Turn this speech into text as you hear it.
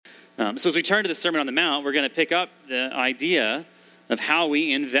So as we turn to the Sermon on the Mount, we're going to pick up the idea of how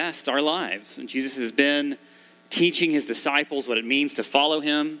we invest our lives. And Jesus has been teaching his disciples what it means to follow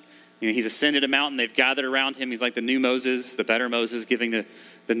him. He's ascended a mountain. They've gathered around him. He's like the new Moses, the better Moses, giving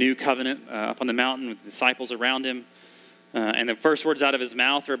the new covenant up on the mountain with the disciples around him. And the first words out of his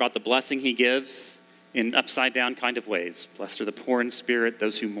mouth are about the blessing he gives in upside-down kind of ways. Blessed are the poor in spirit,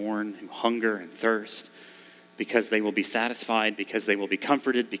 those who mourn, who hunger and thirst, because they will be satisfied, because they will be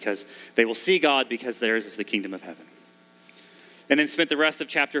comforted, because they will see God, because theirs is the kingdom of heaven. And then spent the rest of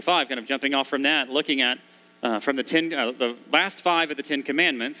chapter 5, kind of jumping off from that, looking at from the last 5 of the 10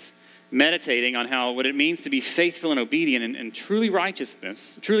 commandments, meditating on what it means to be faithful and obedient and truly righteous,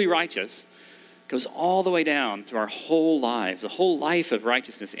 goes all the way down through our whole lives, the whole life of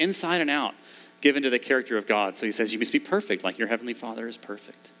righteousness, inside and out, given to the character of God. So he says, you must be perfect like your heavenly Father is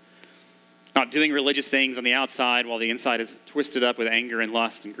perfect. Not doing religious things on the outside while the inside is twisted up with anger and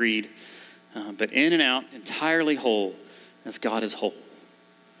lust and greed, but in and out, entirely whole as God is whole.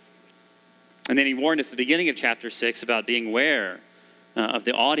 And then he warned us at the beginning of chapter 6 about being aware of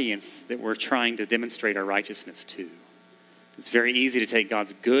the audience that we're trying to demonstrate our righteousness to. It's very easy to take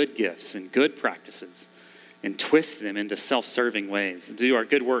God's good gifts and good practices and twist them into self-serving ways, to do our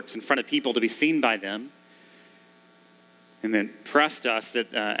good works in front of people to be seen by them, and then pressed us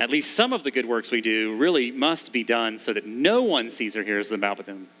that at least some of the good works we do really must be done so that no one sees or hears about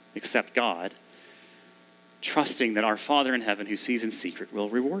them except God, trusting that our Father in heaven who sees in secret will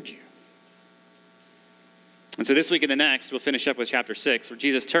reward you. And so this week and the next, we'll finish up with chapter 6, where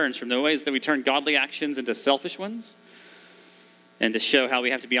Jesus turns from the ways that we turn godly actions into selfish ones, and to show how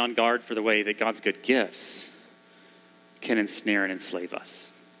we have to be on guard for the way that God's good gifts can ensnare and enslave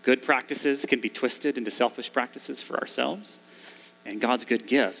us. Good practices can be twisted into selfish practices for ourselves, and God's good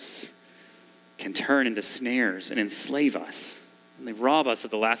gifts can turn into snares and enslave us, and they rob us of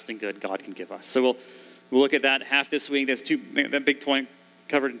the lasting good God can give us. So we'll look at that half this week. That's that big point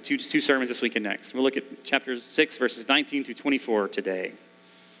covered in two sermons this week and next. We'll look at chapter 6, verses 19 through 24 today.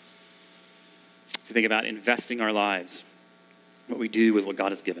 So think about investing our lives, what we do with what God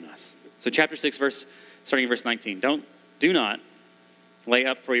has given us. So chapter 6, starting in verse 19. Do not lay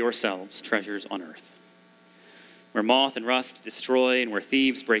up for yourselves treasures on earth, where moth and rust destroy and where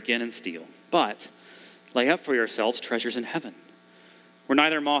thieves break in and steal. But lay up for yourselves treasures in heaven, where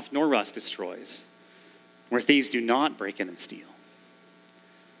neither moth nor rust destroys, where thieves do not break in and steal.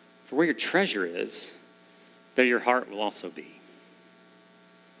 For where your treasure is, there your heart will also be.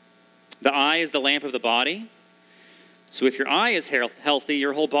 The eye is the lamp of the body. So if your eye is healthy,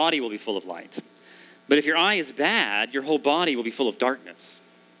 your whole body will be full of light. But if your eye is bad, your whole body will be full of darkness.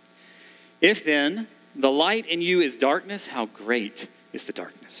 If then the light in you is darkness, how great is the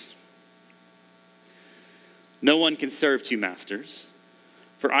darkness? No one can serve two masters,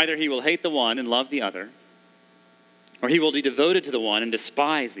 for either he will hate the one and love the other, or he will be devoted to the one and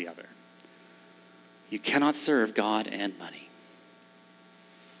despise the other. You cannot serve God and money.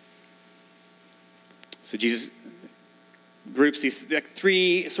 So Jesus groups these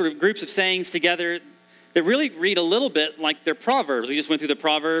 3 sort of groups of sayings together that really read a little bit like they're Proverbs. We just went through the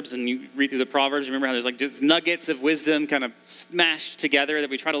Proverbs, and you read through the Proverbs. Remember how there's like just nuggets of wisdom kind of smashed together that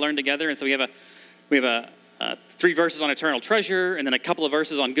we try to learn together. And so we have 3 verses on eternal treasure, and then a couple of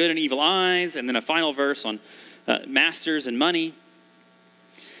verses on good and evil eyes, and then a final verse on masters and money.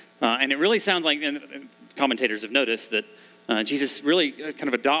 And it really sounds like, and commentators have noticed that Jesus really kind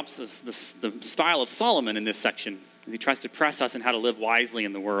of adopts the style of Solomon in this section. He tries to press us in how to live wisely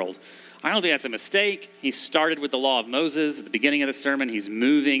in the world. I don't think that's a mistake. He started with the law of Moses at the beginning of the sermon. He's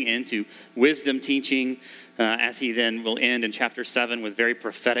moving into wisdom teaching as he then will end in chapter 7 with very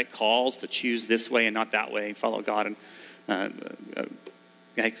prophetic calls to choose this way and not that way and follow God. And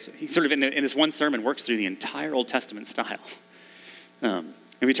he sort of in this one sermon works through the entire Old Testament style. And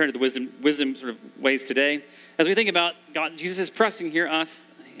we turn to the wisdom sort of ways today. As we think about God, Jesus is pressing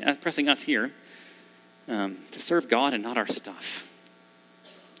us here to serve God and not our stuff.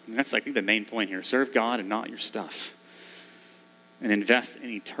 And that's, I think, the main point here. Serve God and not your stuff. And invest in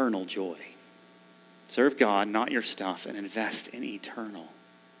eternal joy. Serve God, not your stuff, and invest in eternal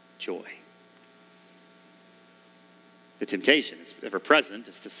joy. The temptation is ever present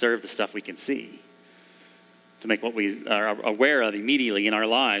is to serve the stuff we can see, to make what we are aware of immediately in our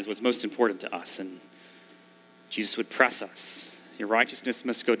lives what's most important to us. And Jesus would press us. Your righteousness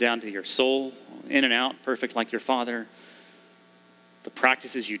must go down to your soul, in and out, perfect like your Father. The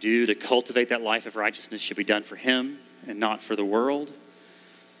practices you do to cultivate that life of righteousness should be done for him and not for the world.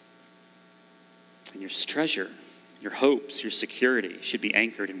 And your treasure, your hopes, your security should be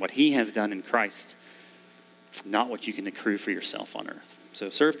anchored in what he has done in Christ, not what you can accrue for yourself on earth. So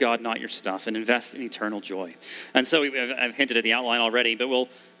serve God, not your stuff, and invest in eternal joy. And so I've hinted at the outline already, but we'll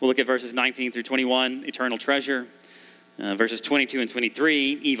look at verses 19 through 21, eternal treasure. Verses 22 and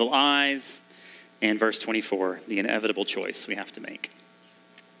 23, evil eyes. And verse 24, the inevitable choice we have to make.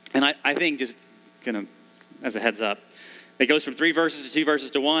 And I think, just kind of as a heads up, it goes from 3 verses to 2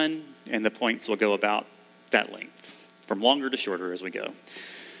 verses to 1, and the points will go about that length, from longer to shorter as we go.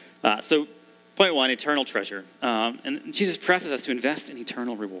 So point 1, eternal treasure. And Jesus presses us to invest in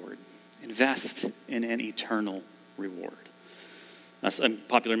eternal reward. Invest in an eternal reward. Some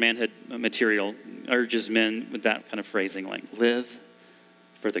popular manhood material urges men with that kind of phrasing, like, live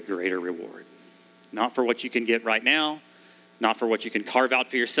for the greater reward. Not for what you can get right now, not for what you can carve out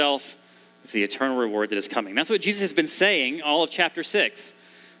for yourself, but for the eternal reward that is coming. That's what Jesus has been saying all of chapter 6.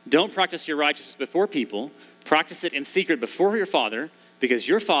 Don't practice your righteousness before people. Practice it in secret before your Father, because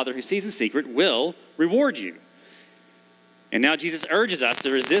your Father who sees in secret will reward you. And now Jesus urges us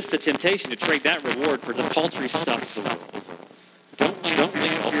to resist the temptation to trade that reward for the paltry stuff of the world. Don't lay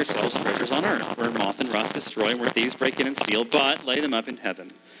up for yourselves treasures on earth, where moth and rust destroy and where thieves break in and steal, but lay them up in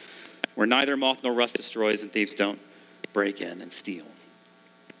heaven, where neither moth nor rust destroys and thieves don't break in and steal.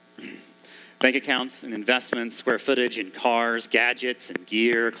 Bank accounts and investments, square footage and cars, gadgets and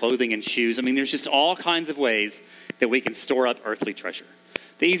gear, clothing and shoes. I mean, there's just all kinds of ways that we can store up earthly treasure.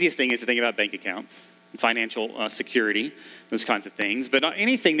 The easiest thing is to think about bank accounts, financial security, those kinds of things. But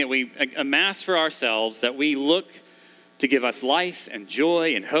anything that we amass for ourselves, that we look to give us life and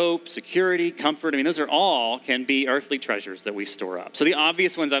joy and hope, security, comfort. I mean, those are all can be earthly treasures that we store up. So the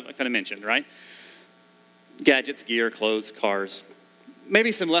obvious ones I've kind of mentioned, right? Gadgets, gear, clothes, cars.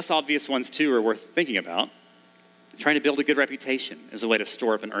 Maybe some less obvious ones too are worth thinking about. Trying to build a good reputation is a way to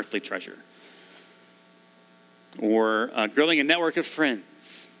store up an earthly treasure. Or growing a network of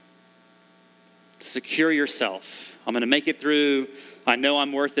friends to secure yourself. I'm going to make it through. I know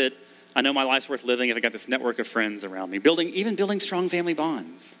I'm worth it. I know my life's worth living if I got this network of friends around me. Even building strong family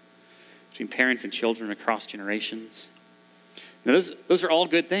bonds between parents and children across generations. Now, those are all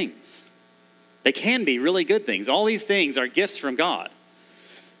good things. They can be really good things. All these things are gifts from God.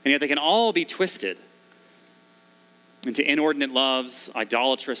 And yet they can all be twisted into inordinate loves,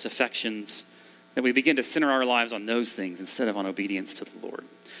 idolatrous affections, that we begin to center our lives on those things instead of on obedience to the Lord.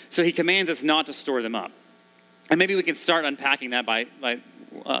 So he commands us not to store them up. And maybe we can start unpacking that by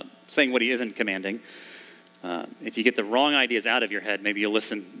saying what he isn't commanding. If you get the wrong ideas out of your head, maybe you'll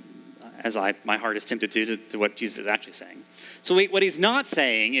listen, as my heart is tempted to what Jesus is actually saying. So what he's not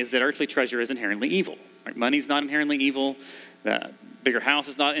saying is that earthly treasure is inherently evil. Right? Money's not inherently evil. The bigger house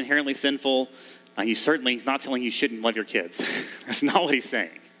is not inherently sinful. He's not telling you shouldn't love your kids. That's not what he's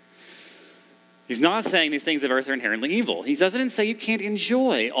saying. He's not saying these things of earth are inherently evil. He doesn't say you can't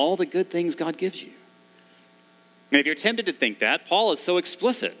enjoy all the good things God gives you. And if you're tempted to think that, Paul is so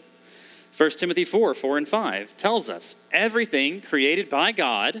explicit. 1 Timothy 4 and 5 tells us everything created by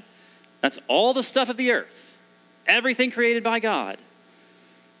God, that's all the stuff of the earth, everything created by God.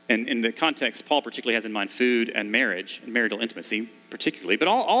 And in the context, Paul particularly has in mind food and marriage, and marital intimacy particularly, but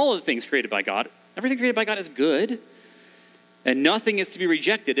all of the things created by God, everything created by God is good, and nothing is to be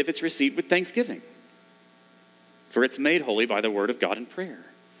rejected if it's received with thanksgiving. For it's made holy by the word of God in prayer.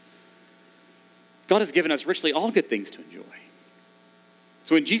 God has given us richly all good things to enjoy.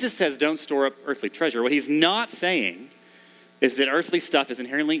 So when Jesus says don't store up earthly treasure, what he's not saying is that earthly stuff is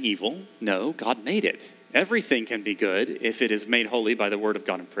inherently evil. No, God made it. Everything can be good if it is made holy by the word of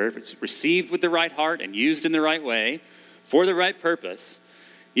God in prayer. If it's received with the right heart and used in the right way for the right purpose,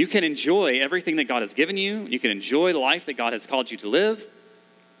 you can enjoy everything that God has given you. You can enjoy the life that God has called you to live.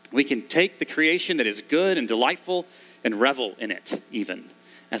 We can take the creation that is good and delightful and revel in it even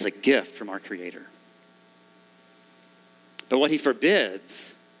as a gift from our Creator. But what he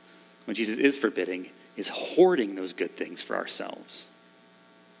forbids, what Jesus is forbidding, is hoarding those good things for ourselves.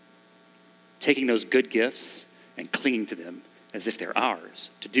 Taking those good gifts and clinging to them as if they're ours,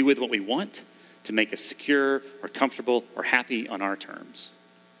 to do with what we want, to make us secure or comfortable or happy on our terms.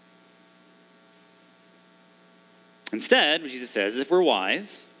 Instead, what Jesus says, if we're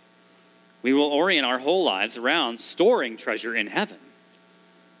wise, we will orient our whole lives around storing treasure in heaven.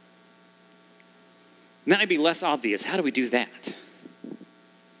 And that might be less obvious. How do we do that?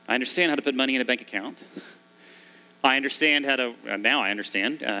 I understand how to put money in a bank account. I understand how to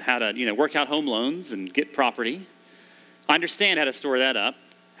work out home loans and get property. I understand how to store that up.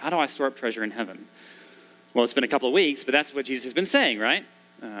 How do I store up treasure in heaven? Well, it's been a couple of weeks, but that's what Jesus has been saying, right?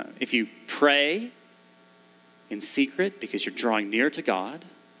 If you pray in secret because you're drawing near to God,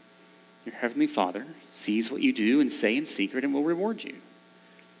 your heavenly Father sees what you do and say in secret and will reward you.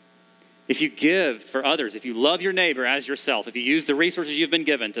 if you give for others, if you love your neighbor as yourself, if you use the resources you've been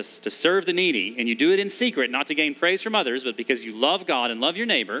given to serve the needy, and you do it in secret, not to gain praise from others, but because you love God and love your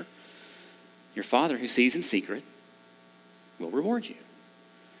neighbor, your Father who sees in secret will reward you.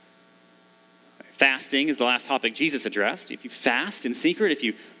 Fasting is the last topic Jesus addressed. If you fast in secret, if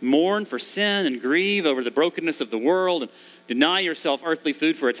you mourn for sin and grieve over the brokenness of the world and deny yourself earthly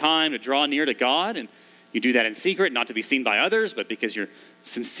food for a time to draw near to God, and you do that in secret, not to be seen by others, but because you're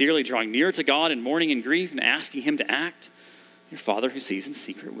sincerely drawing near to God in mourning and grief and asking him to act, your Father who sees in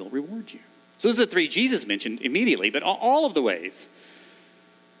secret will reward you. So those are the three Jesus mentioned immediately, but all of the ways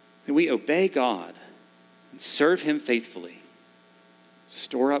that we obey God and serve him faithfully,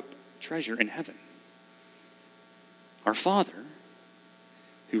 store up treasure in heaven. Our Father,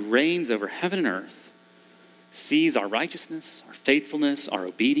 who reigns over heaven and earth, sees our righteousness, our faithfulness, our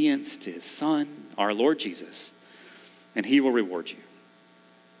obedience to his Son, our Lord Jesus, and he will reward you.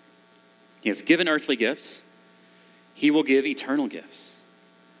 He has given earthly gifts. He will give eternal gifts.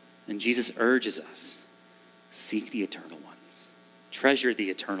 And Jesus urges us, seek the eternal ones. Treasure the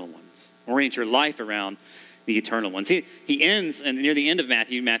eternal ones. Orient your life around the eternal ones. He ends, and near the end of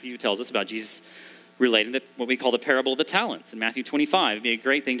Matthew tells us about Jesus relating to what we call the parable of the talents in Matthew 25. It'd be a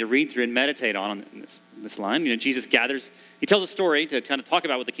great thing to read through and meditate on in this line. Jesus he tells a story to kind of talk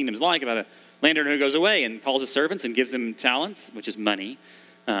about what the kingdom's like, about a landowner who goes away and calls his servants and gives them talents, which is money.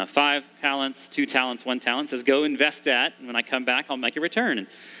 5 talents, 2 talents, 1 talent, says, go invest that, and when I come back, I'll make a return. And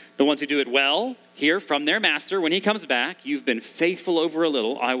the ones who do it well hear from their master, when he comes back, you've been faithful over a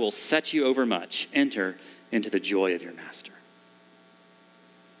little, I will set you over much. Enter into the joy of your master.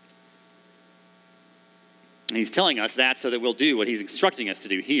 And he's telling us that so that we'll do what he's instructing us to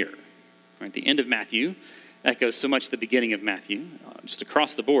do here. Right, the end of Matthew echoes so much the beginning of Matthew. Just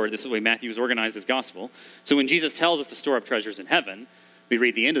across the board, this is the way Matthew has organized his gospel. So when Jesus tells us to store up treasures in heaven, we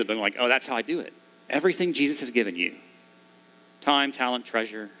read the end of the book and we're like, oh, that's how I do it. Everything Jesus has given you, time, talent,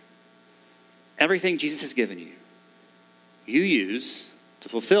 treasure, everything Jesus has given you, you use to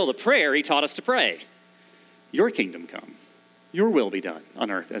fulfill the prayer he taught us to pray. Your kingdom come, your will be done on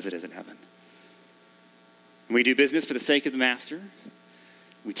earth as it is in heaven. We do business for the sake of the master.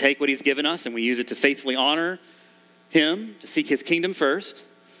 We take what he's given us and we use it to faithfully honor him, to seek his kingdom first.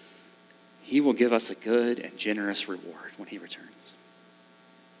 He will give us a good and generous reward when he returns.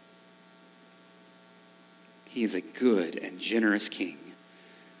 He is a good and generous king,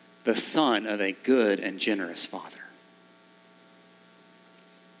 the son of a good and generous father.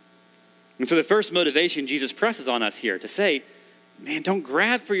 And so the first motivation Jesus presses on us here to say, man, don't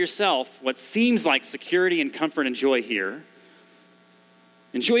grab for yourself what seems like security and comfort and joy here.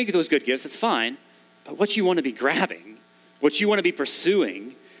 Enjoy those good gifts, it's fine. But what you want to be grabbing, what you want to be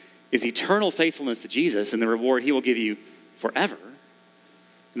pursuing is eternal faithfulness to Jesus and the reward he will give you forever.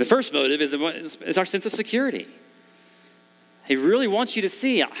 And the first motive is our sense of security. He really wants you to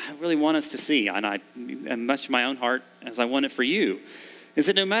see, I really want us to see, and much to my own heart as I want it for you, is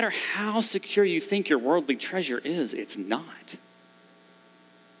that no matter how secure you think your worldly treasure is, it's not.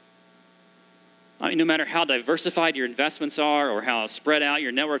 No matter how diversified your investments are or how spread out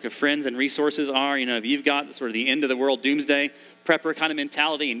your network of friends and resources are, if you've got sort of the end of the world doomsday prepper kind of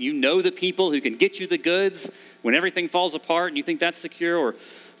mentality and you know the people who can get you the goods when everything falls apart and you think that's secure or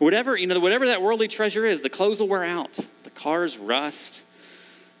whatever, whatever that worldly treasure is, the clothes will wear out, the cars rust,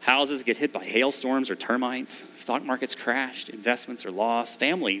 houses get hit by hailstorms or termites, stock markets crashed, investments are lost,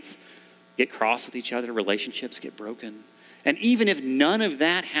 families get cross with each other, relationships get broken. And even if none of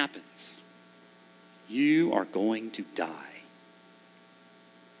that happens, you are going to die.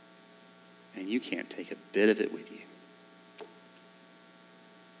 And you can't take a bit of it with you.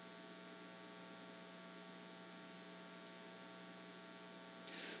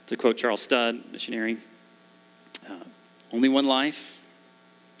 To quote Charles Studd, missionary, only one life,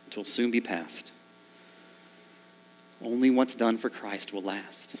 it will soon be past. Only what's done for Christ will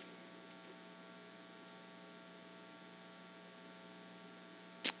last.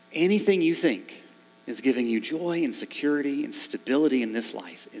 Anything you think is giving you joy and security and stability in this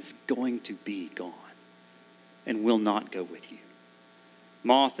life is going to be gone and will not go with you.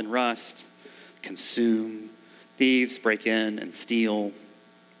 Moth and rust consume, thieves break in and steal,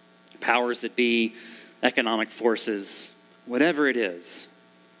 powers that be, economic forces, whatever it is,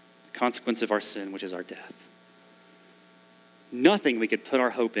 the consequence of our sin, which is our death. Nothing we could put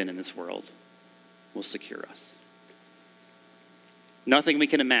our hope in this world will secure us. Nothing we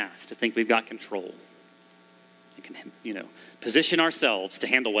can amass to think we've got control. We can, position ourselves to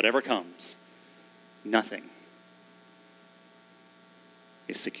handle whatever comes. Nothing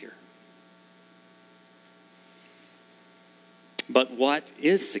is secure. But what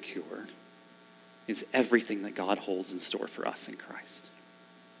is secure is everything that God holds in store for us in Christ.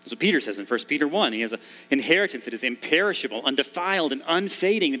 So Peter says in 1 Peter 1, he has an inheritance that is imperishable, undefiled, and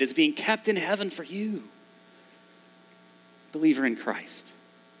unfading, that is being kept in heaven for you, believer in Christ.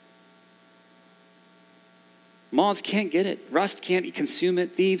 Moths can't get it. Rust can't consume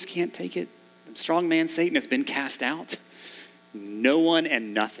it. Thieves can't take it. The strong man Satan has been cast out. No one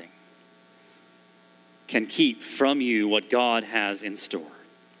and nothing can keep from you what God has in store.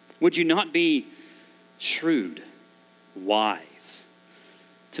 Would you not be shrewd, wise,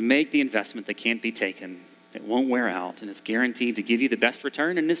 to make the investment that can't be taken, it won't wear out, and is guaranteed to give you the best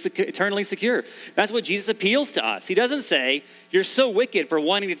return and is eternally secure? That's what Jesus appeals to us. He doesn't say, you're so wicked for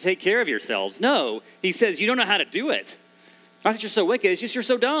wanting to take care of yourselves. No, he says, you don't know how to do it. Not that you're so wicked, it's just you're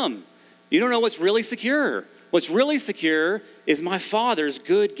so dumb. You don't know what's really secure. What's really secure is my Father's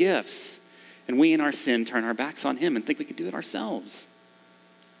good gifts. And we in our sin turn our backs on him and think we can do it ourselves.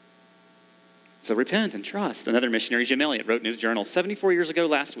 So repent and trust. Another missionary, Jim Elliot, wrote in his journal 74 years ago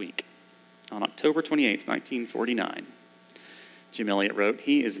last week, on October 28th, 1949. Jim Elliot wrote,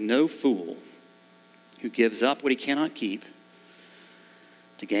 he is no fool who gives up what he cannot keep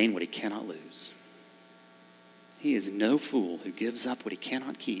to gain what he cannot lose. He is no fool who gives up what he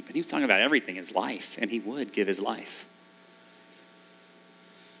cannot keep. And he was talking about everything, his life, and he would give his life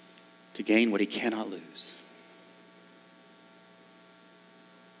to gain what he cannot lose.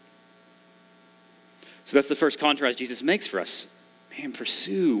 So that's the first contrast Jesus makes for us. Man,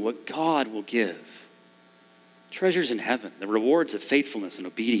 pursue what God will give. Treasures in heaven, the rewards of faithfulness and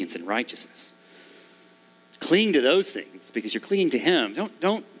obedience and righteousness. Cling to those things because you're clinging to him.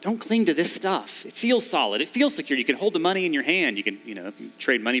 Don't cling to this stuff. It feels solid. It feels secure. You can hold the money in your hand. You can, if you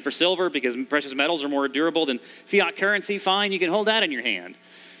trade money for silver because precious metals are more durable than fiat currency, fine, you can hold that in your hand.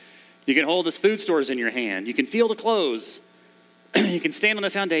 You can hold the food stores in your hand. You can feel the clothes. You can stand on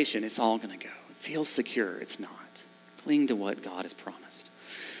the foundation. It's all going to go. It feels secure. It's not. Cling to what God has promised.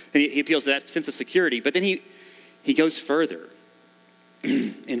 And he appeals to that sense of security. But then he goes further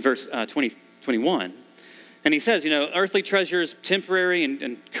in verse 21. And he says, earthly treasure is temporary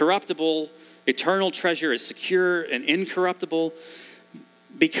and corruptible. Eternal treasure is secure and incorruptible.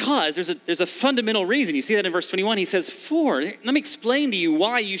 Because there's a fundamental reason. You see that in verse 21. He says, let me explain to you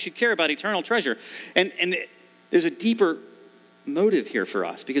why you should care about eternal treasure. And there's a deeper motive here for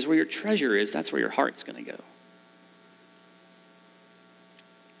us. Because where your treasure is, that's where your heart's going to go.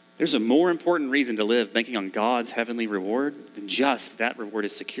 There's a more important reason to live banking on God's heavenly reward than just that reward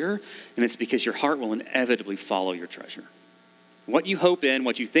is secure, and it's because your heart will inevitably follow your treasure. What you hope in,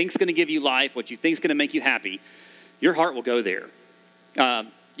 what you think is going to give you life, what you think is going to make you happy, your heart will go there.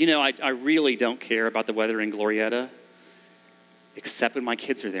 I really don't care about the weather in Glorieta, except when my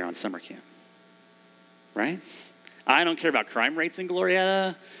kids are there on summer camp, right? I don't care about crime rates in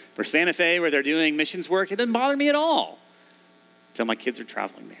Glorieta or Santa Fe where they're doing missions work. It doesn't bother me at all until my kids are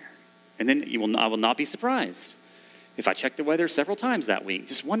traveling there. And then I will not be surprised if I check the weather several times that week,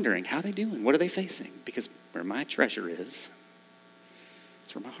 just wondering, how are they doing? What are they facing? Because where my treasure is,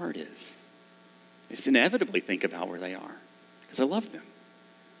 that's where my heart is. I just inevitably think about where they are because I love them.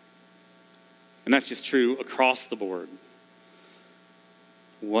 And that's just true across the board.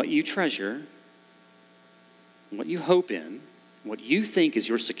 What you treasure, what you hope in, what you think is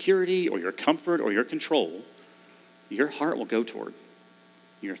your security or your comfort or your control, your heart will go toward.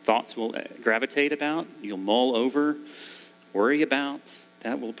 Your thoughts will gravitate about. You'll mull over, worry about.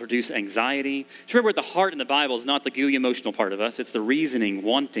 That will produce anxiety. Just remember, at the heart in the Bible is not the gooey emotional part of us. It's the reasoning,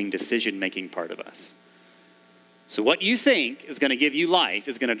 wanting, decision-making part of us. So what you think is going to give you life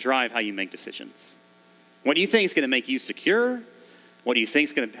is going to drive how you make decisions. What do you think is going to make you secure? What do you think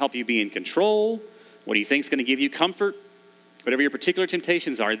is going to help you be in control? What do you think is going to give you comfort? Whatever your particular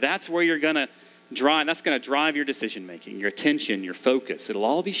temptations are, that's where you're going to drive. That's going to drive your decision-making, your attention, your focus. It'll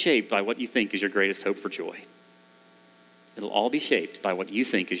all be shaped by what you think is your greatest hope for joy. It'll all be shaped by what you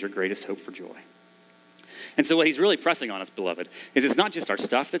think is your greatest hope for joy. And so what he's really pressing on us, beloved, is it's not just our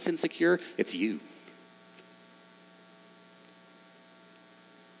stuff that's insecure, it's you.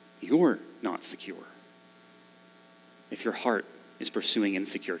 You're not secure if your heart is pursuing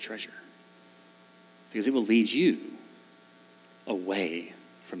insecure treasure, because it will lead you away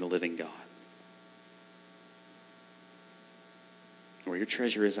from the living God. Where your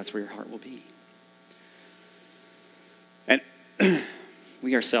treasure is, that's where your heart will be. And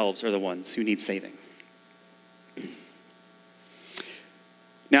we ourselves are the ones who need saving.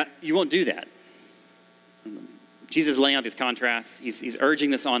 Now, you won't do that. Jesus is laying out these contrasts. He's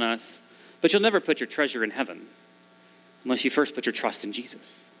urging this on us. But you'll never put your treasure in heaven unless you first put your trust in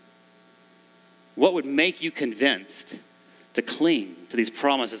Jesus. What would make you convinced to cling to these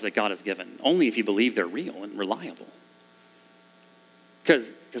promises that God has given, only if you believe they're real and reliable.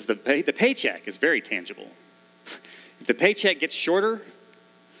 Because the paycheck is very tangible. If the paycheck gets shorter,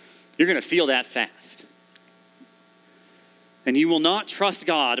 you're going to feel that fast. And you will not trust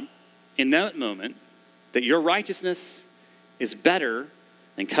God in that moment that your righteousness is better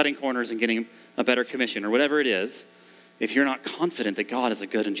than cutting corners and getting a better commission or whatever it is, if you're not confident that God is a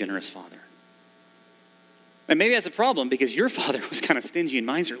good and generous Father. And maybe that's a problem because your father was kind of stingy and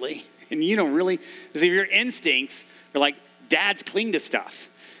miserly, and you don't really, because your instincts are like, dads cling to stuff,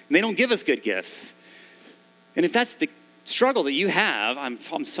 and they don't give us good gifts. And if that's the struggle that you have,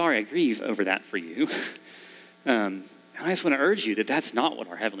 I'm sorry, I grieve over that for you. And I just want to urge you that that's not what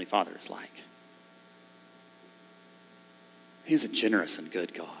our Heavenly Father is like. He is a generous and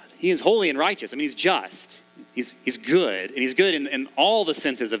good God. He is holy and righteous. I mean, he's just. He's good, and he's good in all the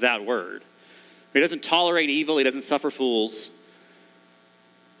senses of that word. He doesn't tolerate evil. He doesn't suffer fools.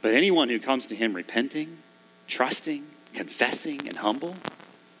 But anyone who comes to him repenting, trusting, confessing, and humble,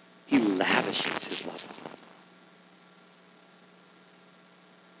 he lavishes his love.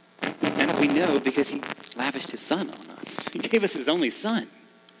 And we know because he lavished his son on us. He gave us his only son.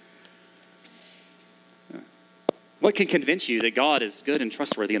 What can convince you that God is good and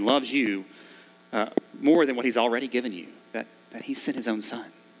trustworthy and loves you more than what he's already given you? That he sent his own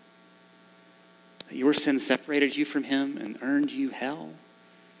son. That your sin separated you from him and earned you hell.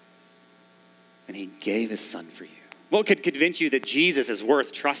 And he gave his son for you. What could convince you that Jesus is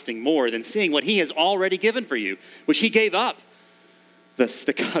worth trusting more than seeing what he has already given for you, which he gave up?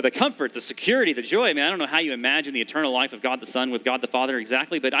 The comfort, the security, the joy. I mean, I don't know how you imagine the eternal life of God the Son with God the Father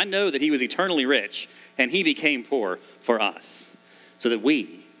exactly, but I know that he was eternally rich and he became poor for us so that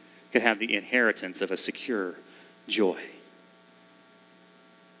we could have the inheritance of a secure joy.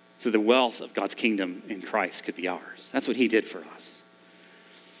 So the wealth of God's kingdom in Christ could be ours. That's what he did for us.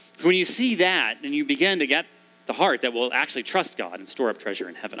 When you see that, then you begin to get the heart that will actually trust God and store up treasure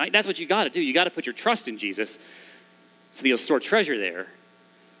in heaven. That's what you got to do. You got to put your trust in Jesus so that you'll store treasure there.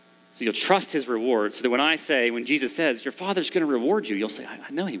 So you'll trust his reward. So that when Jesus says, your Father's going to reward you, you'll say,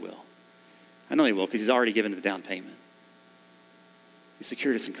 I know he will. I know he will because he's already given the down payment. He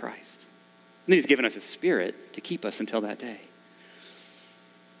secured us in Christ. And then he's given us his Spirit to keep us until that day.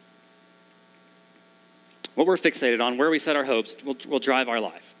 What we're fixated on, where we set our hopes, will drive our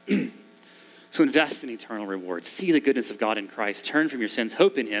life. So invest in eternal rewards. See the goodness of God in Christ. Turn from your sins.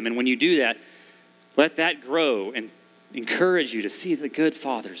 Hope in him. And when you do that, let that grow and encourage you to see the good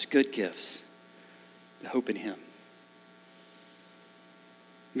Father's good gifts. The hope in him.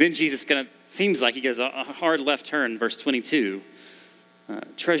 Then Jesus seems like he gives a hard left turn, verse 22.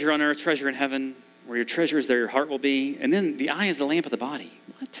 Treasure on earth, treasure in heaven. Where your treasure is, there your heart will be. And then the eye is the lamp of the body.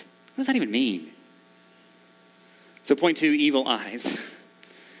 What does that even mean? So point 2, evil eyes.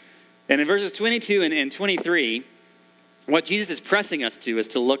 And in verses 22 and 23, what Jesus is pressing us to is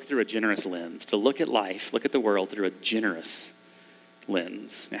to look through a generous lens, to look at life, look at the world through a generous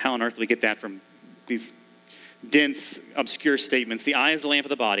lens. Now, how on earth do we get that from these dense, obscure statements? The eye is the lamp of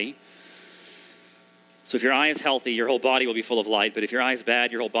the body. So if your eye is healthy, your whole body will be full of light. But if your eye is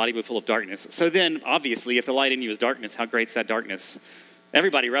bad, your whole body will be full of darkness. So then, obviously, if the light in you is darkness, how great is that darkness?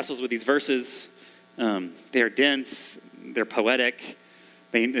 Everybody wrestles with these verses. They are dense, they're poetic,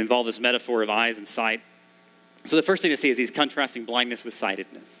 they involve this metaphor of eyes and sight. So the first thing to see is he's contrasting blindness with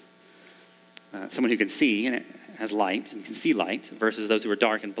sightedness. Someone who can see and has light and can see light versus those who are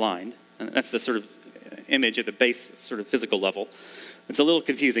dark and blind. And that's the sort of image at the base sort of physical level. It's a little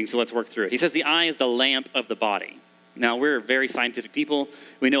confusing, so let's work through it. He says the eye is the lamp of the body. Now, we're very scientific people.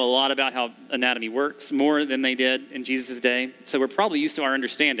 We know a lot about how anatomy works, more than they did in Jesus' day. So we're probably used to our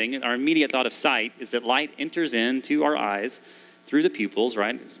understanding. Our immediate thought of sight is that light enters into our eyes through the pupils,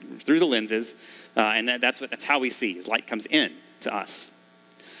 right? Through the lenses. And that's how we see, is light comes in to us.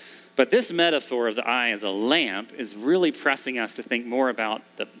 But this metaphor of the eye as a lamp is really pressing us to think more about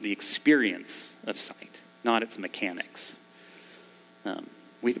the experience of sight, not its mechanics.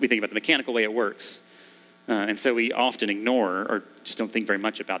 We think about the mechanical way it works. And so we often ignore or just don't think very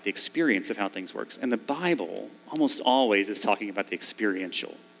much about the experience of how things work. And the Bible almost always is talking about the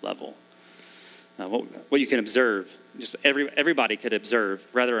experiential level. What you can observe, just everybody could observe,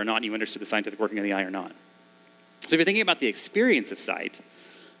 whether or not you understood the scientific working of the eye or not. So if you're thinking about the experience of sight,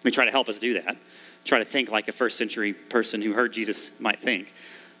 let me try to help us do that. Try to think like a first century person who heard Jesus might think.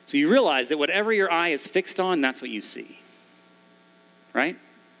 So you realize that whatever your eye is fixed on, that's what you see. Right?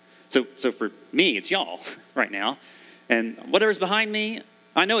 So for me, it's y'all right now. And whatever's behind me,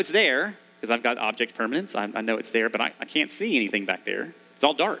 I know it's there because I've got object permanence. I know it's there, but I can't see anything back there. It's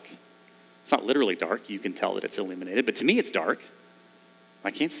all dark. It's not literally dark. You can tell that it's illuminated, but to me it's dark.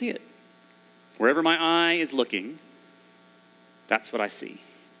 I can't see it. Wherever my eye is looking, that's what I see.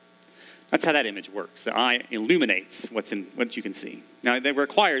 That's how that image works. The eye illuminates what you can see. Now, that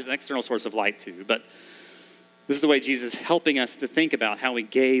requires an external source of light too, but this is the way Jesus is helping us to think about how we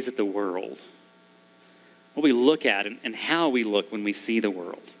gaze at the world, what we look at, and how we look when we see the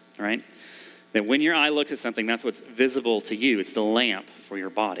world, all right? That when your eye looks at something, that's what's visible to you. It's the lamp for your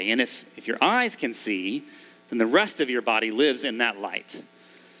body. And if your eyes can see, then the rest of your body lives in that light.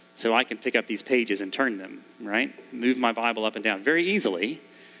 So I can pick up these pages and turn them, right? Move my Bible up and down very easily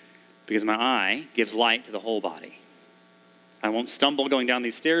because my eye gives light to the whole body. I won't stumble going down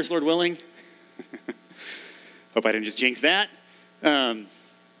these stairs, Lord willing. Hope I didn't just jinx that.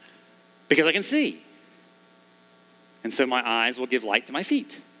 Because I can see. And so my eyes will give light to my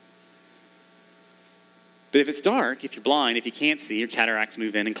feet. But if it's dark, if you're blind, if you can't see, your cataracts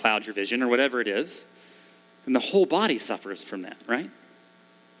move in and cloud your vision or whatever it is, then the whole body suffers from that, right?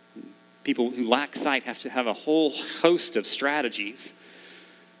 People who lack sight have to have a whole host of strategies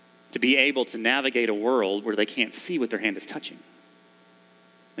to be able to navigate a world where they can't see what their hand is touching.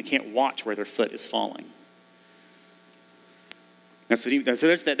 They can't watch where their foot is falling. That's how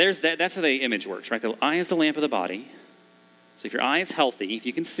the image works, right? The eye is the lamp of the body. So if your eye is healthy, if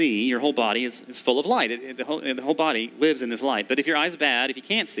you can see, your whole body is full of light. The whole body lives in this light. But if your eye is bad, if you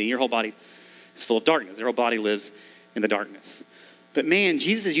can't see, your whole body is full of darkness. Your whole body lives in the darkness. But man,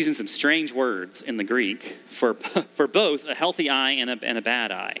 Jesus is using some strange words in the Greek for both a healthy eye and a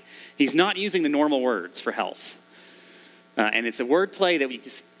bad eye. He's not using the normal words for health. And it's a word play that we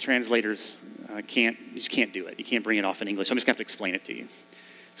just translators can't do it. You can't bring it off in English. So I'm just going to have to explain it to you.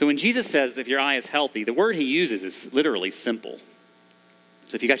 So when Jesus says that if your eye is healthy, the word he uses is literally simple.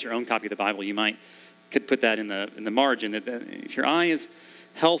 So if you got your own copy of the Bible, you could put that in the margin. That if your eye is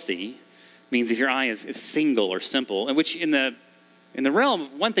healthy, means if your eye is single or simple, and which in the realm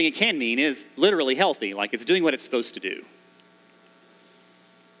of one thing it can mean is literally healthy, like it's doing what it's supposed to do.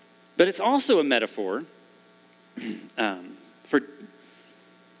 But it's also a metaphor for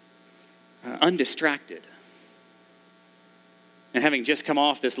undistracted. And having just come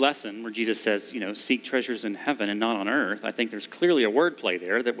off this lesson where Jesus says, seek treasures in heaven and not on earth, I think there's clearly a wordplay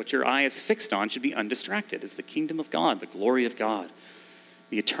there that what your eye is fixed on should be undistracted. It's the kingdom of God, the glory of God,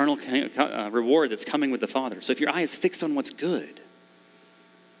 the eternal reward that's coming with the Father. So if your eye is fixed on what's good,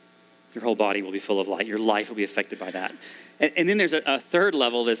 your whole body will be full of light. Your life will be affected by that. And then there's a third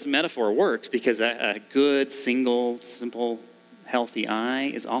level this metaphor works because a good, single, simple, healthy eye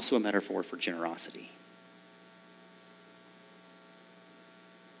is also a metaphor for generosity.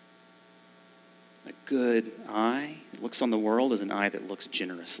 A good eye looks on the world as an eye that looks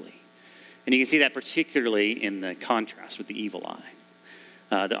generously. And you can see that particularly in the contrast with the evil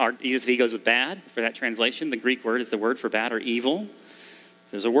eye. The ESV goes with bad for that translation. The Greek word is the word for bad or evil.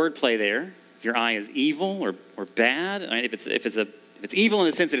 There's a word play there. If your eye is evil or bad, if it's evil in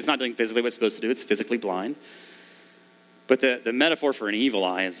the sense that it's not doing physically what it's supposed to do, it's physically blind. But the metaphor for an evil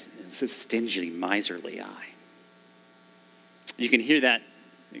eye is a stingy, miserly eye. You can hear that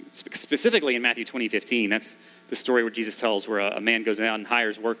specifically in Matthew 20:15. That's the story where Jesus tells where a man goes out and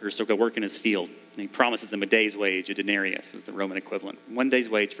hires workers to go work in his field. And he promises them a day's wage, a denarius is the Roman equivalent. 1 day's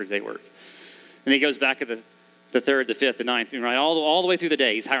wage for a day work. And he goes back at the third, the fifth, the ninth, right, all the way through the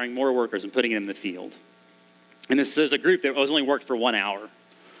day. He's hiring more workers and putting them in the field. And there's a group that was only worked for 1 hour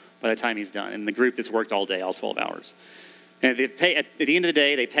by the time he's done. And the group that's worked all day, all 12 hours. And at the end of the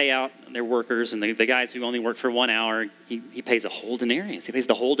day, they pay out their workers, and the guys who only work for 1 hour, he pays a whole denarius. He pays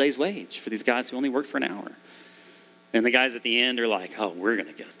the whole day's wage for these guys who only work for an hour. And the guys at the end are like, oh, we're going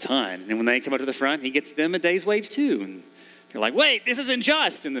to get a ton. And when they come up to the front, he gets them a day's wage too. And they're like, wait, this isn't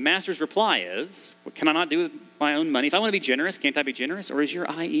just. And the master's reply is, what can I not do with my own money? If I want to be generous, can't I be generous? Or is your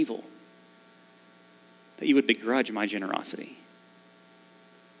eye evil? That you would begrudge my generosity.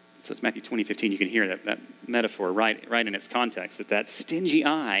 So it's Matthew 20:15. You can hear that metaphor right in its context, that stingy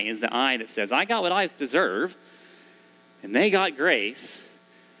eye is the eye that says, I got what I deserve, and they got grace,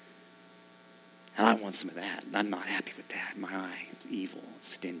 and I want some of that. And I'm not happy with that. My eye is evil,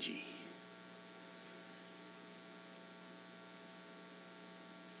 it's stingy.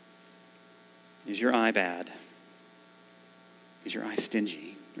 Is your eye bad? Is your eye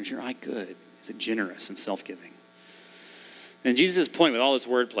stingy? Or is your eye good? Is it generous and self-giving? And Jesus' point with all this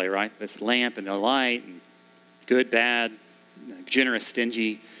wordplay, right? This lamp and the light, and good, bad, generous,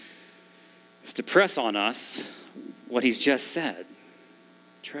 stingy, is to press on us what he's just said.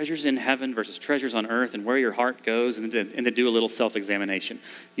 Treasures in heaven versus treasures on earth, and where your heart goes, and to do a little self-examination.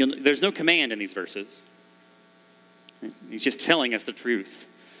 There's no command in these verses. He's just telling us the truth.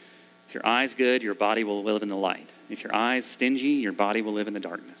 If your eye's good, your body will live in the light. If your eye's stingy, your body will live in the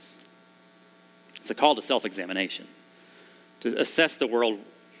darkness. It's a call to self-examination, to assess the world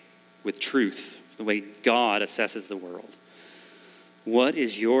with truth, the way God assesses the world. What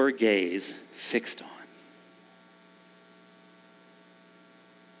is your gaze fixed on?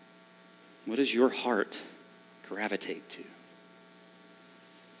 What does your heart gravitate to?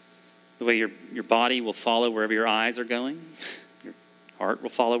 The way your body will follow wherever your eyes are going. Your heart will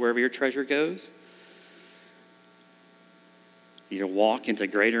follow wherever your treasure goes. You'll walk into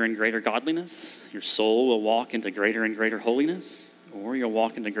greater and greater godliness. Your soul will walk into greater and greater holiness. Or you'll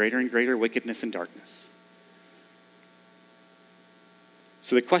walk into greater and greater wickedness and darkness.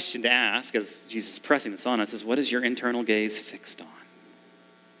 So the question to ask, as Jesus is pressing this on us, is what is your internal gaze fixed on?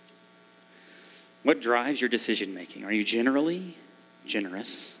 What drives your decision making? Are you generally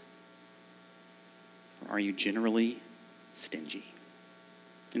generous? Or are you generally stingy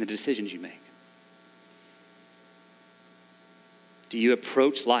in the decisions you make? Do you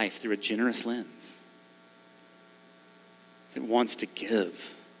approach life through a generous lens that wants to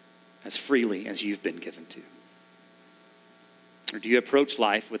give as freely as you've been given to? Or do you approach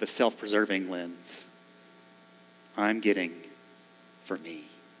life with a self-preserving lens? I'm getting for me.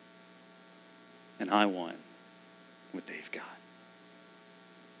 And I want what they've got.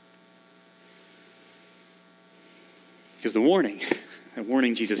 Because the warning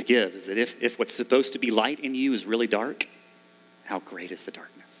Jesus gives is that if what's supposed to be light in you is really dark, how great is the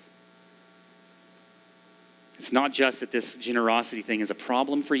darkness? It's not just that this generosity thing is a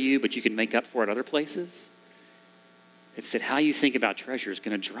problem for you, but you can make up for it other places. It's that how you think about treasure is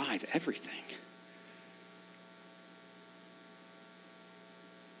going to drive everything.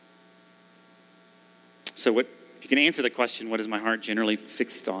 So if you can answer the question, what is my heart generally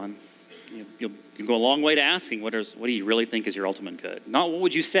fixed on? You'll go a long way to asking, what do you really think is your ultimate good? Not what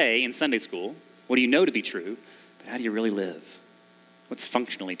would you say in Sunday school, what do you know to be true, but how do you really live? What's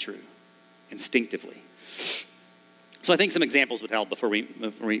functionally true, instinctively? So I think some examples would help before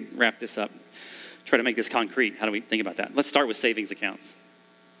we wrap this up. Try to make this concrete. How do we think about that? Let's start with savings accounts.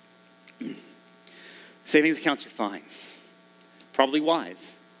 Savings accounts are fine. Probably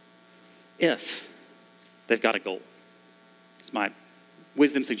wise. If they've got a goal. It's my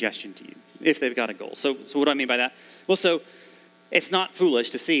wisdom suggestion to you. If they've got a goal. So what do I mean by that? Well, so it's not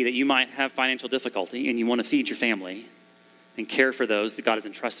foolish to see that you might have financial difficulty and you want to feed your family and care for those that God has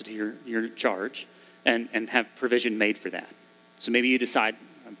entrusted to your charge and have provision made for that. So maybe you decide,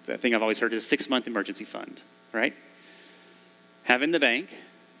 the thing I've always heard is a 6-month emergency fund, right? Have in the bank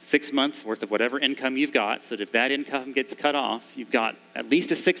 6 months worth of whatever income you've got, so that if that income gets cut off, you've got at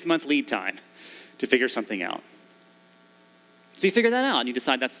least a 6-month lead time to figure something out. So you figure that out and you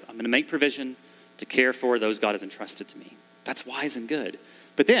decide I'm going to make provision to care for those God has entrusted to me. That's wise and good.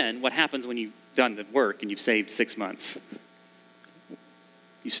 But then what happens when you've done the work and you've saved 6 months?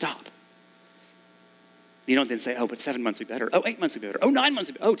 You stop. You don't then say, oh, but 7 months would be better. Oh, 8 months would be better. Oh, 9 months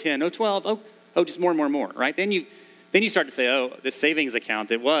would be better. Oh, 10, oh, 12. Oh, just more and more and more, right? Then you start to say, oh, this savings account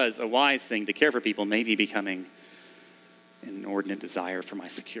that was a wise thing to care for people may be becoming an inordinate desire for my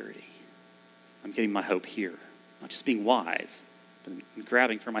security. I'm getting my hope here. Not just being wise, but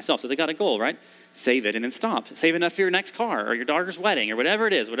grabbing for myself. So they got a goal, right? Save it and then stop. Save enough for your next car or your daughter's wedding or whatever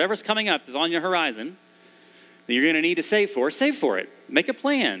it is. Whatever's coming up is on your horizon that you're going to need to save for it. Make a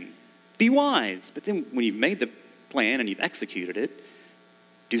plan. Be wise. But then when you've made the plan and you've executed it,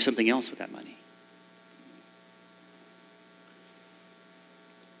 do something else with that money.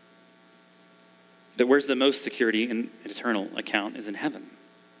 But where's the most security in an eternal account is in heaven.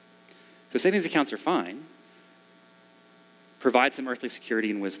 So savings accounts are fine. Provide some earthly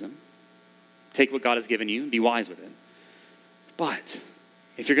security and wisdom. Take what God has given you and be wise with it. But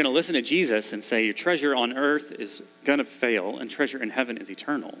if you're going to listen to Jesus and say your treasure on earth is going to fail and treasure in heaven is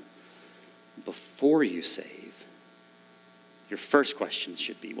eternal, before you save, your first question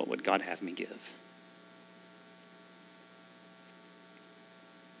should be, what would God have me give?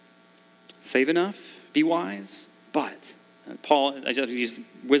 Save enough, be wise, but Paul, I just used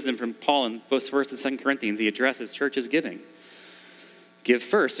wisdom from Paul in both 1st and 2 Corinthians. He addresses church's giving. Give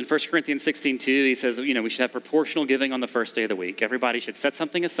first. In 1 Corinthians 16:2, he says, we should have proportional giving on the first day of the week. Everybody should set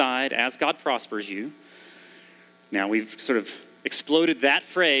something aside as God prospers you. Now, we've sort of exploded that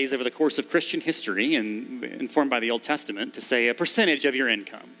phrase over the course of Christian history and informed by the Old Testament to say a percentage of your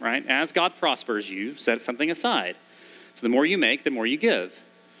income, right? As God prospers you, set something aside. So the more you make, the more you give.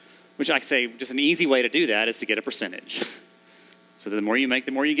 Which I say, just an easy way to do that is to get a percentage. So the more you make,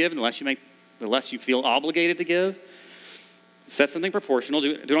 the more you give, and the less you make, the less you feel obligated to give. Set something proportional.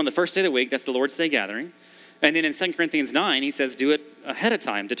 Do it on the first day of the week. That's the Lord's Day gathering. And then in 2 Corinthians 9, he says, do it ahead of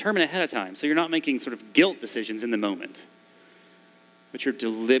time, determine ahead of time. So you're not making sort of guilt decisions in the moment, but you're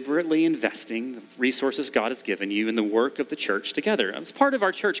deliberately investing the resources God has given you in the work of the church together. It's part of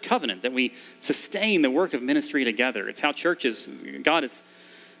our church covenant that we sustain the work of ministry together. It's how churches, God has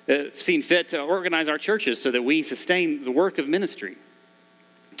seen fit to organize our churches so that we sustain the work of ministry.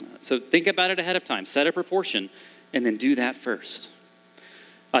 So think about it ahead of time, set a proportion, and then do that first.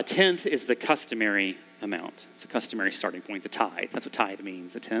 A tenth is the customary amount. It's the customary starting point, the tithe. That's what tithe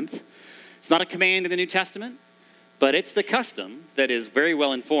means, a tenth. It's not a command in the New Testament, but it's the custom that is very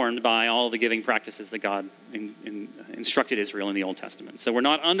well informed by all the giving practices that God instructed Israel in the Old Testament. So we're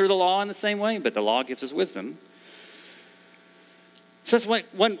not under the law in the same way, but the law gives us wisdom. So that's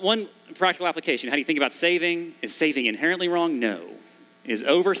one practical application. How do you think about saving? Is saving inherently wrong? No. Is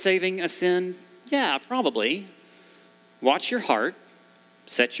over-saving a sin? Yeah, probably. Watch your heart.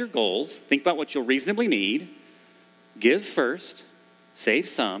 Set your goals. Think about what you'll reasonably need. Give first. Save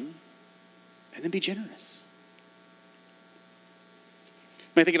some. And then be generous.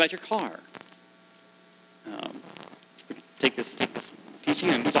 When I think about your car, take this teaching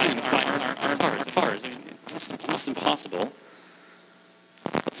and apply it to our cars. It's almost impossible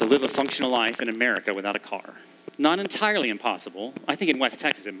to live a functional life in America without a car. Not entirely impossible. I think in West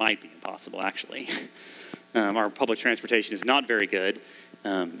Texas it might be impossible, actually. Our public transportation is not very good.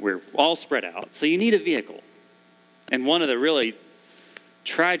 We're all spread out. So you need a vehicle. And one of the really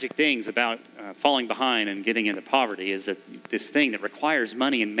tragic things about falling behind and getting into poverty is that this thing that requires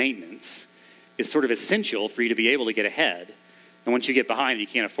money and maintenance is sort of essential for you to be able to get ahead. And once you get behind and you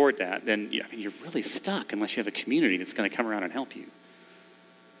can't afford that, then you're really stuck unless you have a community that's going to come around and help you.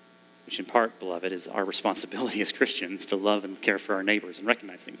 Which in part, beloved, is our responsibility as Christians to love and care for our neighbors and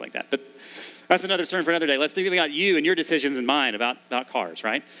recognize things like that. But that's another sermon for another day. Let's think about you and your decisions in mind about cars,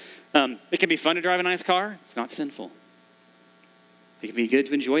 right? It can be fun to drive a nice car. It's not sinful. It can be good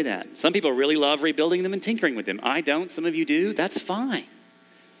to enjoy that. Some people really love rebuilding them and tinkering with them. I don't. Some of you do. That's fine.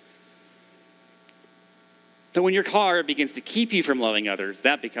 But when your car begins to keep you from loving others,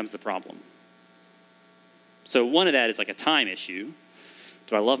 that becomes the problem. So one of that is like a time issue.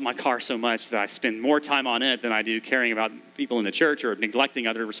 Do I love my car so much that I spend more time on it than I do caring about people in the church or neglecting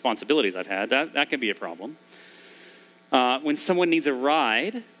other responsibilities I've had? That can be a problem. When someone needs a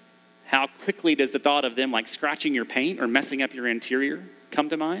ride, how quickly does the thought of them like scratching your paint or messing up your interior come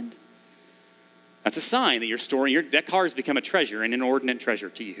to mind? That's a sign that you're storing that car has become a treasure, an inordinate treasure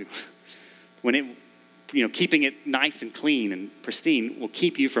to you. When it, keeping it nice and clean and pristine will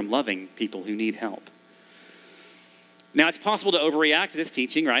keep you from loving people who need help. Now, it's possible to overreact to this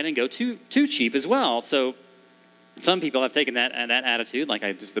teaching, right, and go too cheap as well. So some people have taken that attitude, like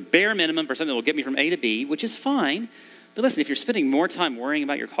just the bare minimum for something that will get me from A to B, which is fine. But listen, if you're spending more time worrying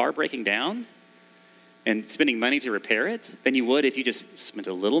about your car breaking down and spending money to repair it than you would if you just spent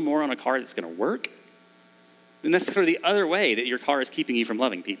a little more on a car that's going to work, then that's sort of the other way that your car is keeping you from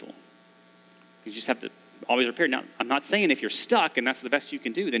loving people. You just have to always repair. Now, I'm not saying if you're stuck and that's the best you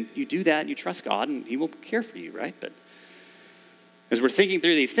can do, then you do that and you trust God and He will care for you, right? But as we're thinking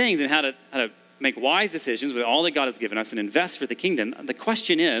through these things and how to make wise decisions with all that God has given us and invest for the kingdom, the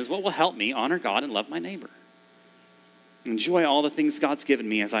question is, what will help me honor God and love my neighbor? Enjoy all the things God's given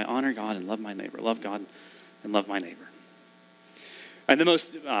me as I honor God and love my neighbor. Love God and love my neighbor. And the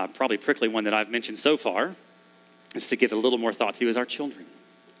most probably prickly one that I've mentioned so far is to give a little more thought to is our children.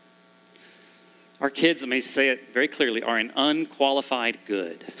 Our kids, let me say it very clearly, are an unqualified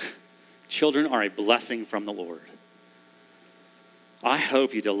good. Children are a blessing from the Lord. I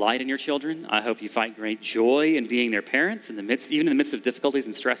hope you delight in your children. I hope you find great joy in being their parents, even in the midst of difficulties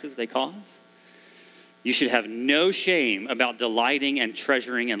and stresses they cause. You should have no shame about delighting and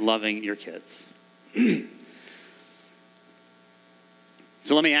treasuring and loving your kids. So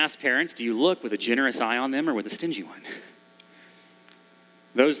let me ask parents, do you look with a generous eye on them or with a stingy one?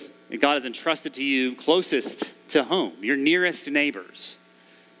 Those God has entrusted to you closest to home, your nearest neighbors.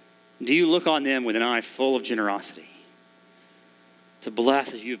 Do you look on them with an eye full of generosity? To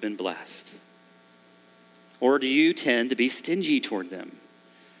bless as you've been blessed? Or do you tend to be stingy toward them?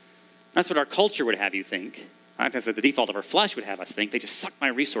 That's what our culture would have you think. I think that's the default of our flesh would have us think. They just suck my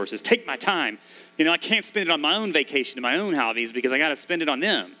resources, take my time. I can't spend it on my own vacation and my own hobbies because I got to spend it on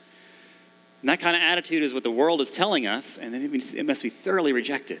them. And that kind of attitude is what the world is telling us, and then it must be thoroughly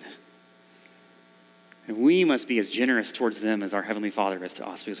rejected. And we must be as generous towards them as our Heavenly Father is to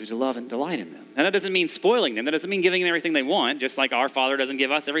us because we love and delight in them. And that doesn't mean spoiling them. That doesn't mean giving them everything they want, just like our Father doesn't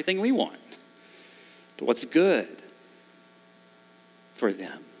give us everything we want. But what's good for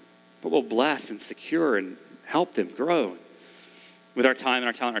them, what will bless and secure and help them grow with our time and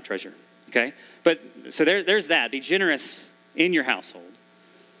our talent and our treasure. Okay? But so there's that. Be generous in your household.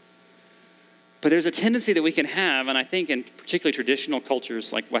 But there's a tendency that we can have, and I think in particularly traditional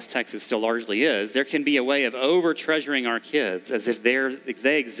cultures like West Texas still largely is, there can be a way of over-treasuring our kids as if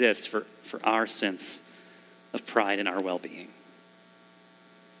they exist for our sense of pride and our well-being.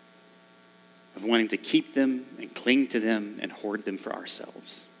 Of wanting to keep them and cling to them and hoard them for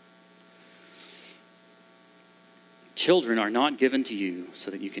ourselves. Children are not given to you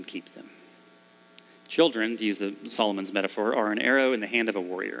so that you can keep them. Children, to use the Solomon's metaphor, are an arrow in the hand of a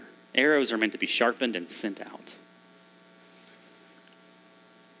warrior. Arrows are meant to be sharpened and sent out.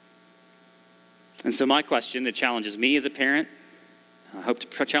 And so my question that challenges me as a parent, I hope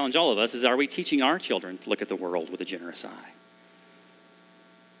to challenge all of us, is are we teaching our children to look at the world with a generous eye?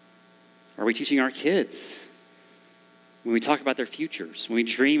 Are we teaching our kids when we talk about their futures, when we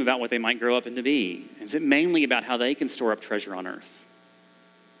dream about what they might grow up into be? Is it mainly about how they can store up treasure on earth?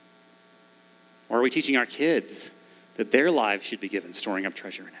 Or are we teaching our kids that their lives should be given storing up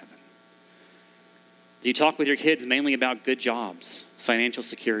treasure in heaven? Do you talk with your kids mainly about good jobs, financial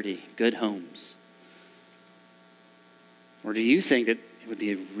security, good homes? Or do you think that it would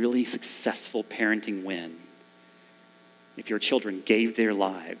be a really successful parenting win if your children gave their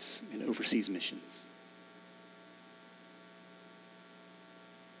lives in overseas missions?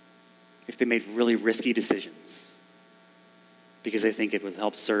 If they made really risky decisions because they think it would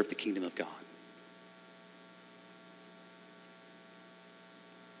help serve the kingdom of God?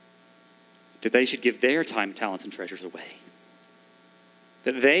 That they should give their time, talents, and treasures away.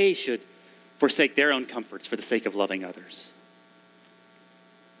 That they should forsake their own comforts for the sake of loving others.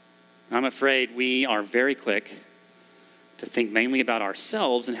 I'm afraid we are very quick to think mainly about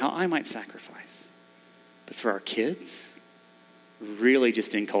ourselves and how I might sacrifice. But for our kids, really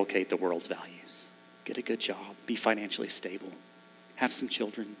just inculcate the world's values. Get a good job, be financially stable, have some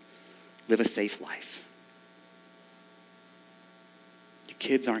children, live a safe life.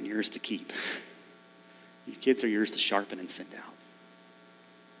 Kids aren't yours to keep. Your kids are yours to sharpen and send out.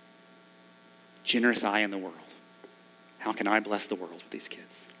 Generous eye in the world. How can I bless the world with these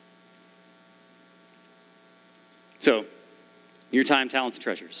kids? So, your time, talents, and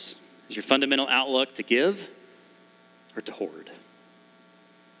treasures. Is your fundamental outlook to give or to hoard?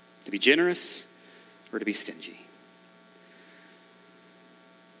 To be generous or to be stingy?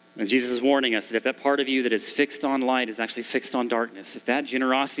 And Jesus is warning us that if that part of you that is fixed on light is actually fixed on darkness, if that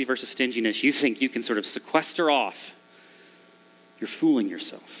generosity versus stinginess you think you can sort of sequester off, you're fooling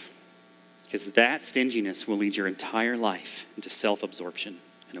yourself. Because that stinginess will lead your entire life into self-absorption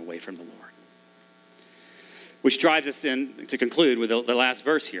and away from the Lord. Which drives us then to conclude with the last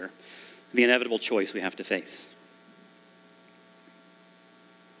verse here, the inevitable choice we have to face.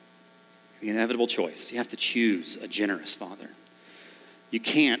 The inevitable choice. You have to choose a generous father. You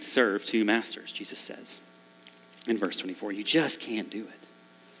can't serve two masters, Jesus says in verse 24. You just can't do it.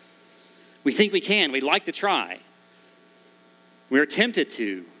 We think we can. We'd like to try. We're tempted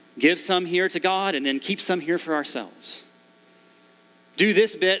to give some here to God and then keep some here for ourselves. Do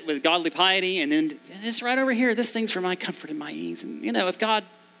this bit with godly piety and then just right over here, this thing's for my comfort and my ease. And if God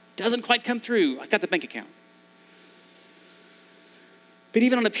doesn't quite come through, I've got the bank account. But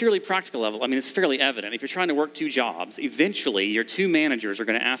even on a purely practical level, it's fairly evident. If you're trying to work two jobs, eventually your two managers are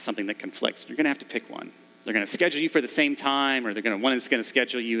going to ask something that conflicts. You're going to have to pick one. They're going to schedule you for the same time, or one is going to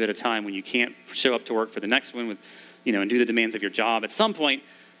schedule you at a time when you can't show up to work for the next one and do the demands of your job. At some point,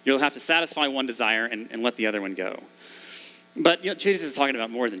 you'll have to satisfy one desire and let the other one go. But Jesus is talking about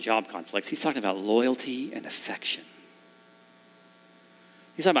more than job conflicts. He's talking about loyalty and affection.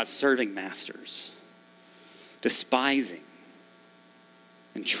 He's talking about serving masters, despising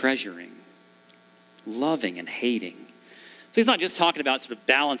and treasuring, loving and hating. So he's not just talking about sort of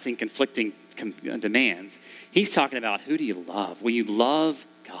balancing conflicting demands. He's talking about, who do you love? Will you love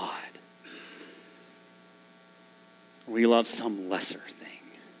God? Or will you love some lesser thing,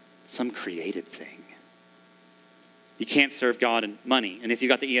 some created thing? You can't serve God and money. And if you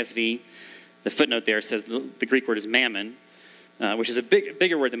got the ESV, the footnote there says the Greek word is mammon, which is a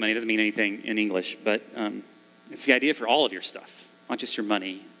bigger word than money. It doesn't mean anything in English, but it's the idea for all of your stuff. Not just your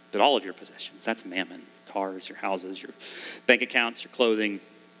money, but all of your possessions. That's mammon. Cars, your houses, your bank accounts, your clothing.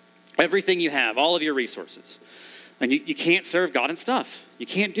 Everything you have, all of your resources. And you can't serve God and stuff. You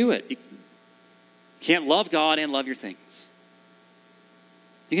can't do it. You can't love God and love your things.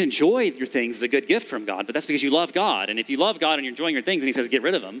 You can enjoy your things as a good gift from God, but that's because you love God. And if you love God and you're enjoying your things and he says get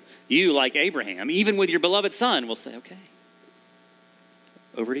rid of them, you, like Abraham, even with your beloved son, will say, okay,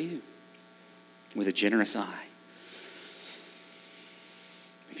 over to you, with a generous eye.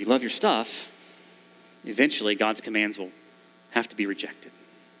 If you love your stuff, eventually God's commands will have to be rejected.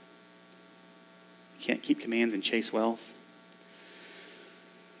 You can't keep commands and chase wealth.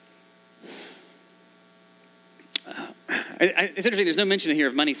 It's interesting, there's no mention here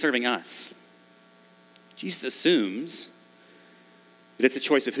of money serving us. Jesus assumes that it's a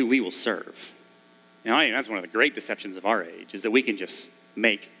choice of who we will serve. Now, I think that's one of the great deceptions of our age, is that we can just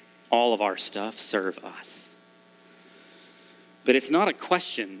make all of our stuff serve us. But it's not a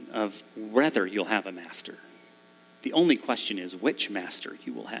question of whether you'll have a master. The only question is which master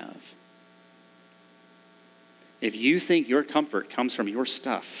you will have. If you think your comfort comes from your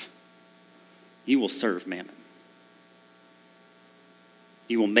stuff, you will serve mammon.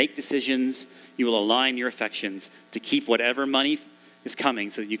 You will make decisions, you will align your affections to keep whatever money is coming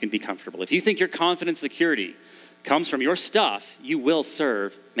so that you can be comfortable. If you think your confidence, security comes from your stuff, you will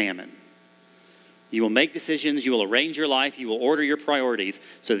serve mammon. You will make decisions, you will arrange your life, you will order your priorities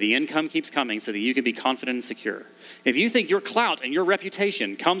so the income keeps coming so that you can be confident and secure. If you think your clout and your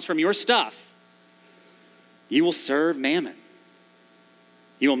reputation comes from your stuff, you will serve mammon.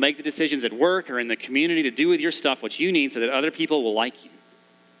 You will make the decisions at work or in the community to do with your stuff what you need so that other people will like you.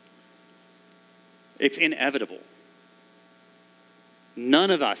 It's inevitable.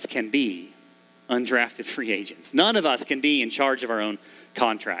 None of us can be undrafted free agents. None of us can be in charge of our own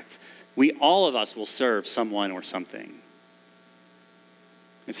contracts. All of us will serve someone or something.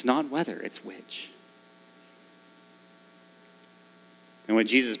 It's not whether, it's which. And what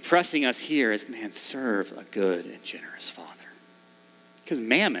Jesus is pressing us here is, man, serve a good and generous Father. Because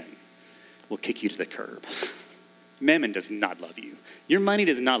mammon will kick you to the curb. Mammon does not love you. Your money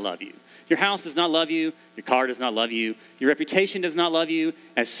does not love you. Your house does not love you. Your car does not love you. Your reputation does not love you.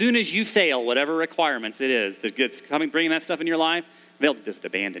 As soon as you fail whatever requirements it is that's coming, bringing that stuff in your life, they'll just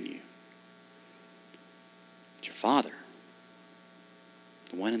abandon you. But your Father,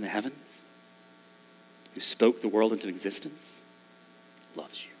 the one in the heavens, who spoke the world into existence,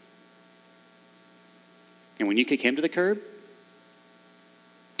 loves you. And when you kick him to the curb,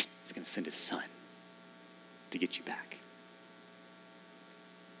 he's going to send his son to get you back.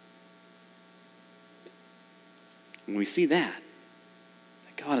 When we see that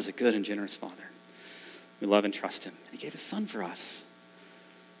God is a good and generous Father, we love and trust him. And he gave his son for us.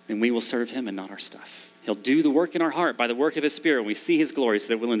 And we will serve him and not our stuff. He'll do the work in our heart by the work of his Spirit. And we see his glory so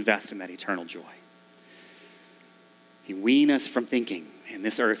that we'll invest in that eternal joy. He wean us from thinking, man,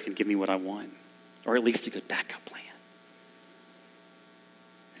 this earth can give me what I want, or at least a good backup plan.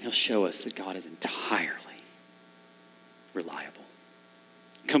 And he'll show us that God is entirely reliable,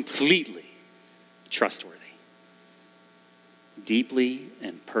 completely trustworthy, deeply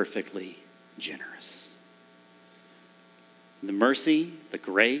and perfectly generous. The mercy, the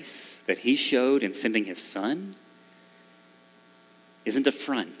grace that he showed in sending his son isn't a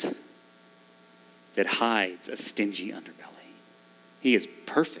front that hides a stingy underbelly. He is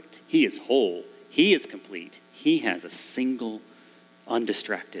perfect. He is whole. He is complete. He has a single,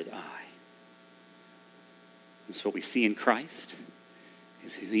 undistracted eye. And so what we see in Christ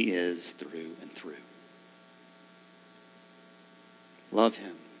is who he is through and through. Love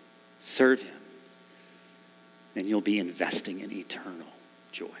him. Serve him. And you'll be investing in eternal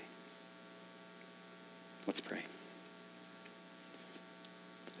joy. Let's pray.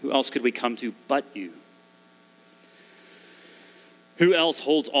 Who else could we come to but you? Who else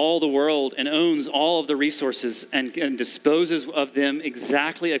holds all the world and owns all of the resources and disposes of them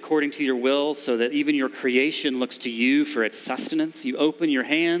exactly according to your will so that even your creation looks to you for its sustenance? You open your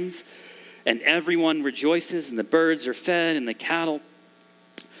hands and everyone rejoices and the birds are fed and the cattle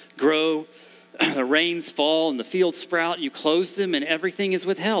grow. The rains fall and the fields sprout. You close them and everything is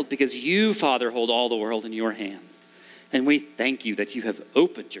withheld because you, Father, hold all the world in your hands. And we thank you that you have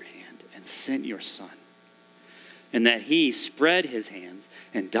opened your hand and sent your Son. And that he spread his hands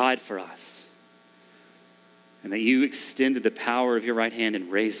and died for us. And that you extended the power of your right hand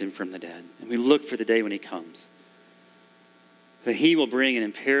and raised him from the dead. And we look for the day when he comes. That he will bring an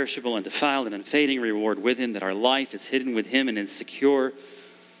imperishable, undefiled, and unfading reward with him. That our life is hidden with him and is secure.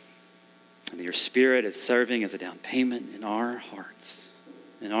 And that your Spirit is serving as a down payment in our hearts,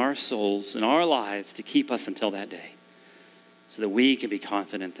 in our souls, in our lives to keep us until that day. So that we can be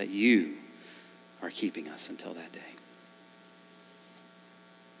confident that you are keeping us until that day.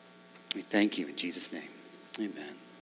 We thank you in Jesus' name. Amen.